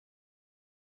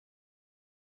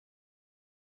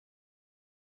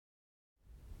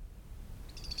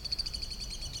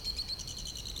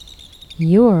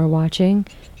You're watching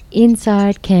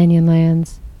Inside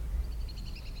Canyonlands.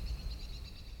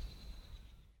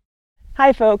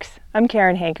 Hi folks, I'm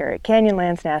Karen Henker at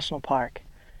Canyonlands National Park.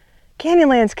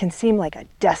 Canyonlands can seem like a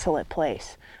desolate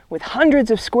place. With hundreds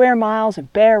of square miles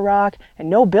of bare rock and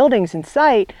no buildings in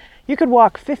sight, you could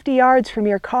walk 50 yards from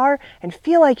your car and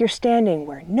feel like you're standing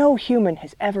where no human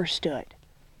has ever stood.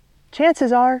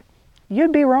 Chances are,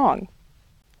 you'd be wrong.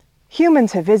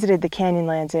 Humans have visited the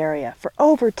Canyonlands area for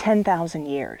over 10,000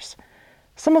 years.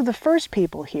 Some of the first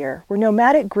people here were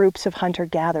nomadic groups of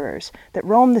hunter-gatherers that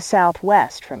roamed the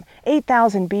southwest from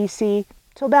 8,000 BC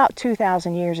to about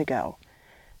 2,000 years ago.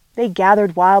 They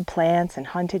gathered wild plants and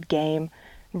hunted game,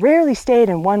 rarely stayed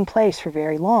in one place for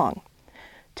very long.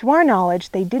 To our knowledge,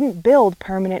 they didn't build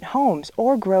permanent homes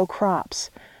or grow crops,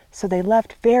 so they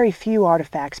left very few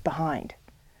artifacts behind.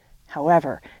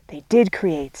 However, they did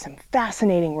create some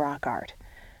fascinating rock art,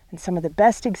 and some of the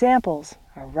best examples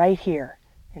are right here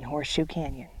in Horseshoe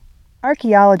Canyon.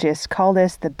 Archaeologists call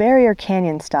this the Barrier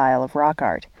Canyon style of rock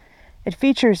art. It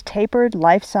features tapered,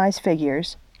 life-size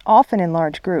figures, often in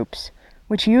large groups,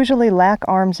 which usually lack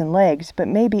arms and legs but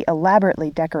may be elaborately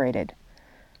decorated.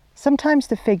 Sometimes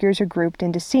the figures are grouped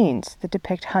into scenes that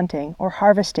depict hunting or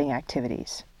harvesting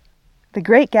activities. The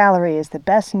Great Gallery is the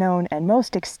best known and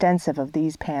most extensive of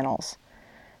these panels.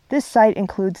 This site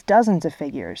includes dozens of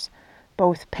figures,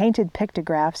 both painted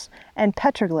pictographs and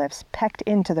petroglyphs pecked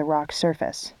into the rock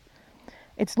surface.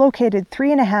 It's located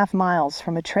 3.5 miles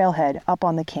from a trailhead up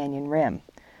on the canyon rim.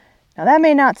 Now that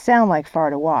may not sound like far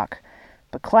to walk,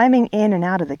 but climbing in and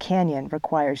out of the canyon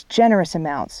requires generous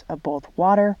amounts of both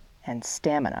water and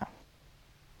stamina.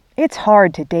 It's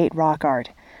hard to date rock art,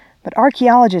 but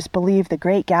archaeologists believe the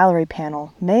Great Gallery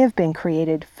panel may have been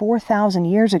created 4,000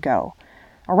 years ago,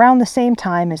 around the same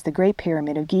time as the Great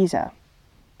Pyramid of Giza.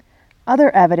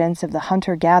 Other evidence of the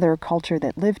hunter-gatherer culture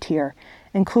that lived here,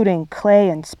 including clay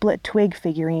and split twig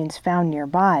figurines found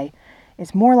nearby,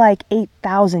 is more like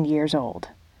 8,000 years old.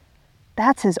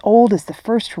 That's as old as the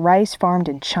first rice farmed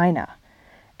in China,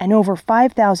 and over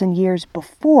 5,000 years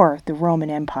before the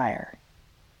Roman Empire.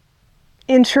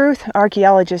 In truth,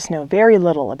 archaeologists know very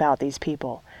little about these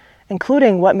people,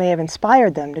 including what may have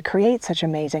inspired them to create such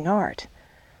amazing art.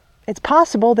 It's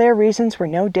possible their reasons were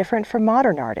no different from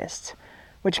modern artists,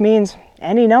 which means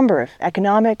any number of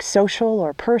economic, social,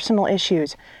 or personal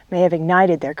issues may have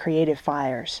ignited their creative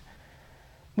fires.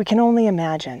 We can only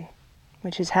imagine,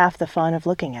 which is half the fun of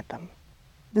looking at them.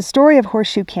 The story of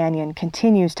Horseshoe Canyon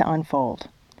continues to unfold.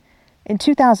 In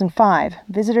 2005,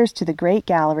 visitors to the Great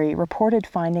Gallery reported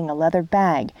finding a leather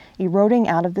bag eroding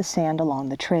out of the sand along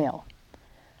the trail.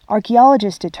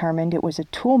 Archaeologists determined it was a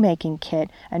tool-making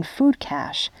kit and food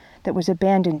cache that was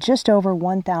abandoned just over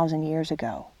 1,000 years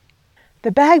ago.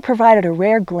 The bag provided a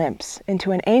rare glimpse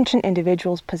into an ancient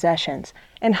individual's possessions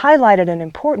and highlighted an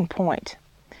important point.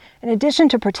 In addition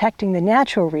to protecting the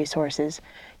natural resources,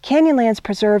 Canyonlands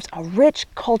preserves a rich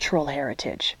cultural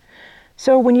heritage.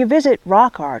 So when you visit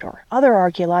rock art or other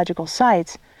archaeological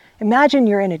sites, imagine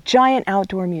you're in a giant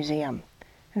outdoor museum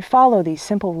and follow these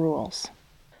simple rules.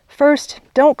 First,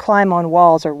 don't climb on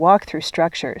walls or walk through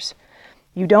structures.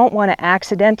 You don't want to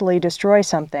accidentally destroy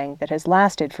something that has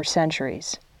lasted for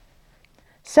centuries.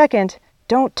 Second,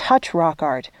 don't touch rock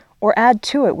art or add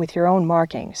to it with your own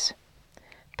markings.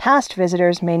 Past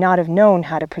visitors may not have known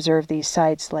how to preserve these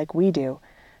sites like we do,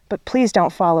 but please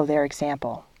don't follow their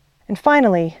example. And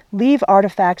finally, leave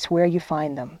artifacts where you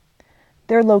find them.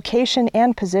 Their location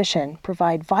and position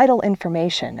provide vital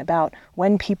information about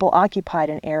when people occupied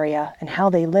an area and how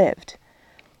they lived.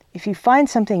 If you find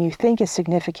something you think is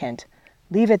significant,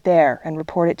 leave it there and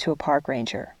report it to a park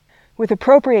ranger. With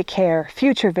appropriate care,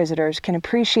 future visitors can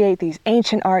appreciate these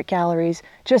ancient art galleries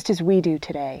just as we do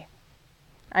today.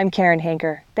 I'm Karen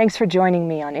Henker. Thanks for joining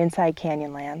me on Inside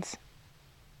Canyonlands.